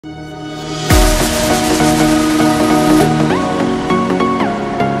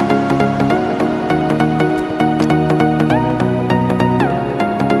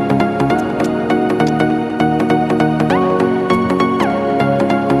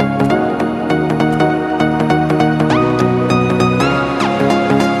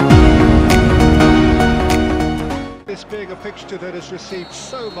fixture that has received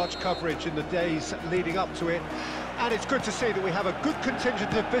so much coverage in the days leading up to it. And it's good to see that we have a good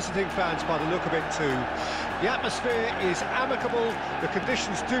contingent of visiting fans by the look of it too. The atmosphere is amicable, the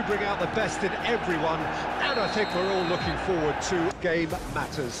conditions do bring out the best in everyone, and I think we're all looking forward to game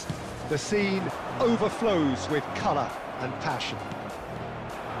matters. The scene overflows with colour and passion.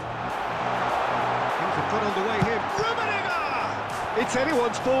 Things have got underway here. Rummenigge! It's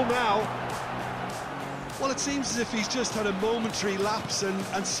anyone's ball now. Well, it seems as if he's just had a momentary lapse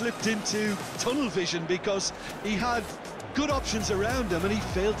and slipped into tunnel vision, because he had good options around him and he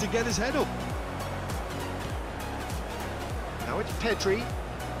failed to get his head up. Now it's Pedri.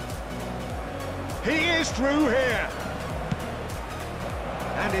 He is through here.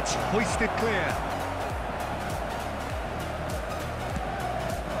 And it's hoisted clear.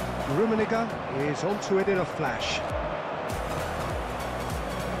 Rummenigge is onto it in a flash.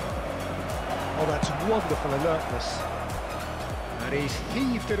 Oh, that's wonderful alertness. And he's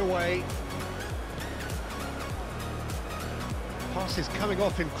heaved it away. Pass is coming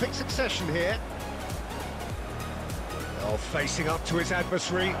off in quick succession here. Oh, facing up to his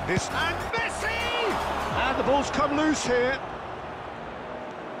adversary. And Messi! And the ball's come loose here.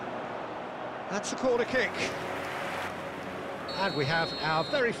 That's a corner kick. And we have our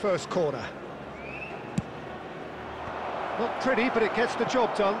very first corner. Not pretty, but it gets the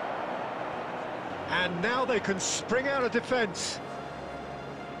job done. And now they can spring out of defence.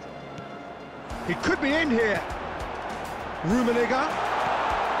 He could be in here. Rummenigge.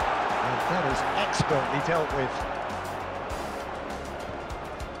 And that is expertly dealt with.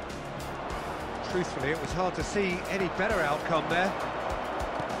 Truthfully, it was hard to see any better outcome there.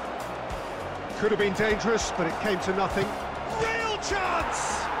 Could have been dangerous, but it came to nothing. Real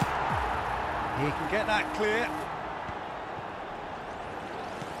chance! He can get that clear.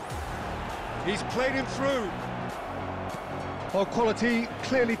 He's played him through. Well, quality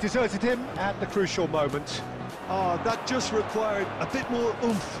clearly deserted him at the crucial moment. That just required a bit more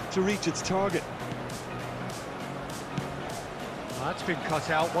oomph to reach its target. That's been cut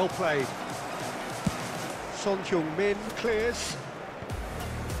out, well played. Son Heung-min clears.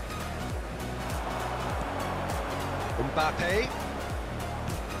 Mbappe.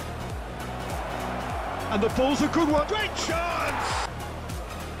 And the ball's a good one. Great chance!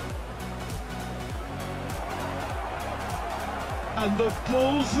 And the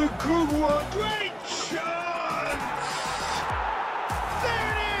ball's a good one. Great chance!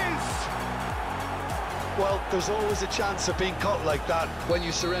 There it is! Well, there's always a chance of being caught like that when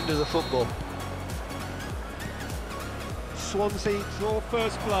you surrender the football. Swansea draw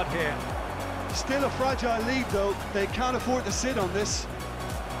first blood here. Still a fragile lead, though. They can't afford to sit on this.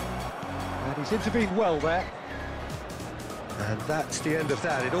 And he's intervened well there. And that's the end of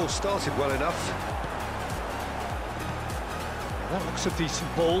that. It all started well enough. That looks a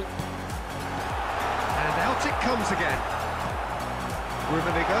decent ball. And out it comes again.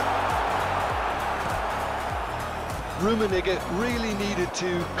 Rummenigge really needed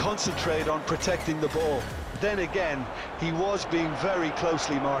to concentrate on protecting the ball. Then again, he was being very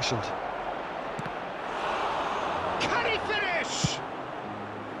closely marshalled. Can he finish?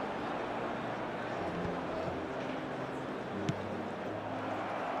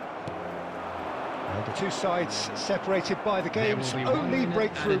 And the two sides separated by the game's only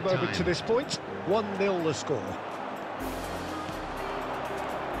breakthrough moment to this point. 1-0 the score.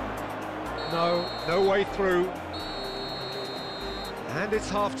 No way through. And it's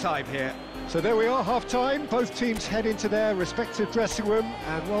half-time here. So there we are, half-time. Both teams head into their respective dressing room,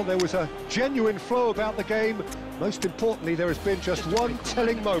 and well, there was a genuine flow about the game. Most importantly, there has been just one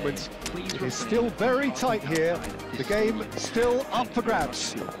telling moment. It is still very tight here. The game still up for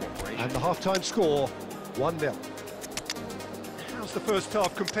grabs. And the half-time score, 1-0. How's the first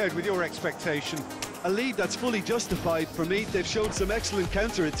half compared with your expectation? A lead that's fully justified for me. They've shown some excellent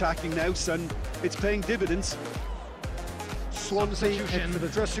counter-attacking now, and it's paying dividends. Swansea head for the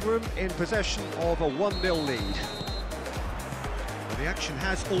dressing room in possession of a 1-0 lead. Well, the action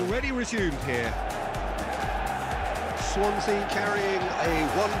has already resumed here. Swansea carrying a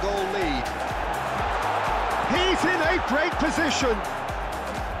 1-goal lead. He's in a great position.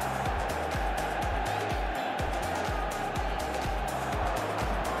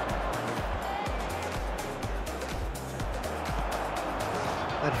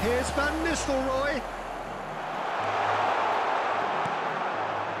 And here's Van Nistelrooy.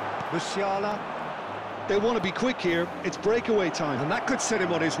 Musiala. They want to be quick here. It's breakaway time. And that could set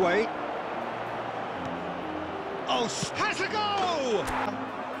him on his way. Oh, has a go!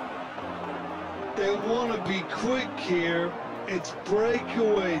 They want to be quick here. It's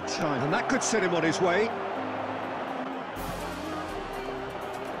breakaway time. And that could set him on his way.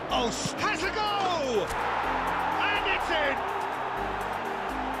 post! Has a goal! And it's in!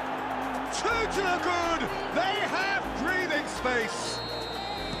 Two to the good! They have breathing space!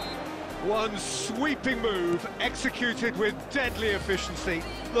 One sweeping move, executed with deadly efficiency.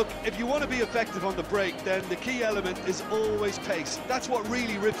 Look, if you want to be effective on the break, then the key element is always pace. That's what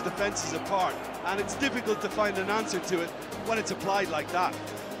really rips defences apart, and it's difficult to find an answer to it when it's applied like that.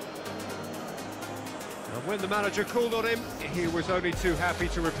 And when the manager called on him, he was only too happy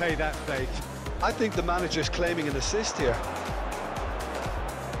to repay that fate. I think the manager's claiming an assist here.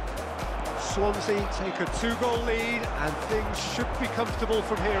 Swansea take a 2-goal lead, and things should be comfortable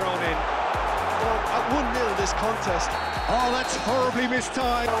from here on in. Well, at 1-0 this contest. Oh, that's horribly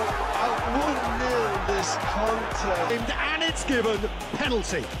mistimed. At 1-0 this contest. And it's given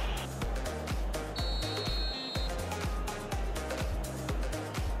penalty.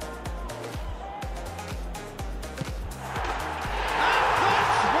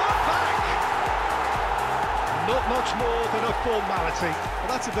 Not much more than a formality. Well,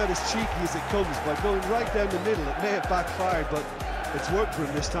 that's about as cheeky as it comes. By going right down the middle, it may have backfired, but it's worked for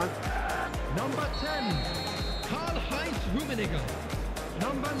him this time. Number 10, Karl-Heinz Rummenigge.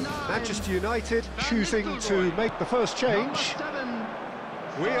 Number 9, Manchester United choosing to make the first change.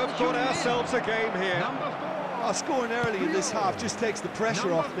 We have got ourselves a game here. Number 4, Scoring early in this half just takes the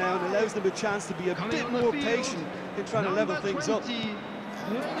pressure off now and allows them a chance to be a bit more patient in trying to level things up.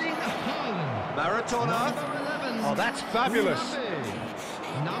 Maradona. Oh, that's fabulous.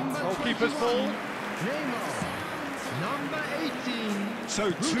 Goalkeeper's ball. Number 18.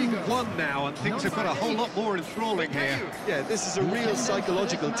 So 2-1 now, and things have got a whole lot more enthralling here. Yeah, this is a real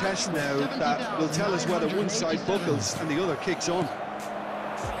psychological test now that will tell us whether one side buckles and the other kicks on.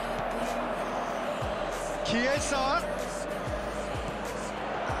 Chiesa.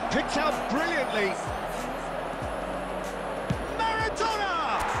 Picked out brilliantly.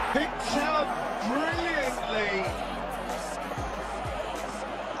 Maradona! Picked out brilliantly.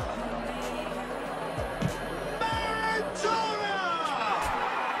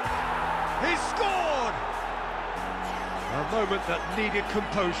 He scored! A moment that needed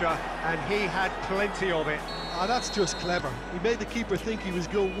composure, and he had plenty of it. That's just clever. He made the keeper think he was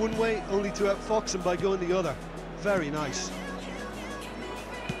going one way, only to outfox him by going the other. Very nice.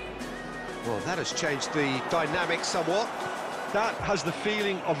 Well, that has changed the dynamic somewhat. That has the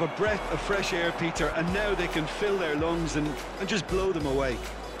feeling of a breath of fresh air, Peter, and now they can fill their lungs and just blow them away.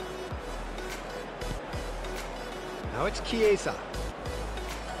 Now it's Chiesa.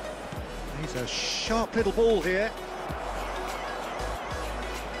 He's a sharp little ball here.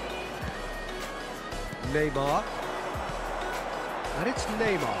 Neymar. And it's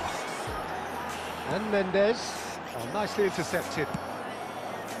Neymar. And Mendes. Oh, nicely intercepted.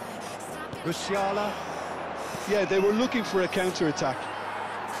 Musiala. Yeah, they were looking for a counter-attack.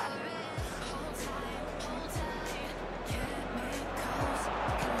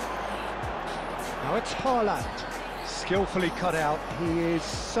 Now it's Haaland. Skillfully cut out. He is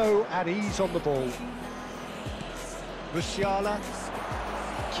so at ease on the ball. Musiala.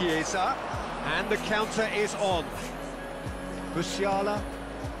 Chiesa. And the counter is on. Musiala.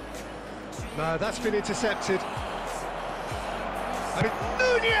 No, that's been intercepted. And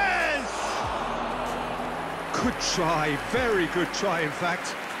Nunez! Good try, very good try, in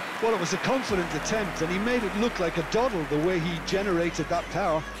fact. Well, it was a confident attempt, and he made it look like a doddle the way he generated that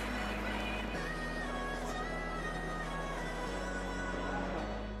power.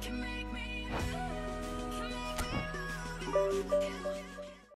 Can make me